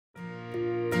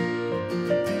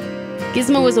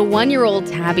Gizmo is a 1-year-old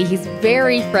tabby. He's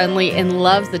very friendly and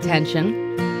loves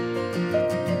attention.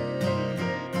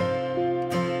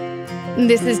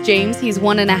 This is James. He's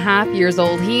 1.5 years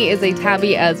old. He is a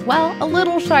tabby as well, a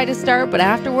little shy to start, but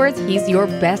afterwards, he's your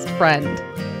best friend.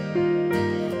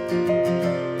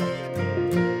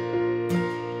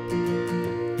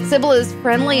 Sybil is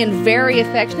friendly and very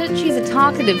affectionate. She's a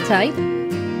talkative type.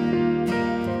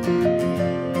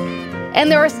 And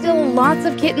there are still lots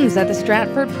of kittens at the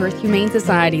Stratford-Perth Humane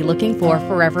Society looking for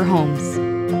forever homes.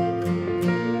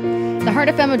 The Heart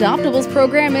FM Adoptables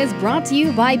program is brought to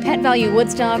you by Pet Value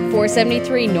Woodstock,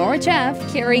 473 Norwich Ave,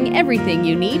 carrying everything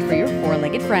you need for your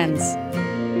four-legged friends.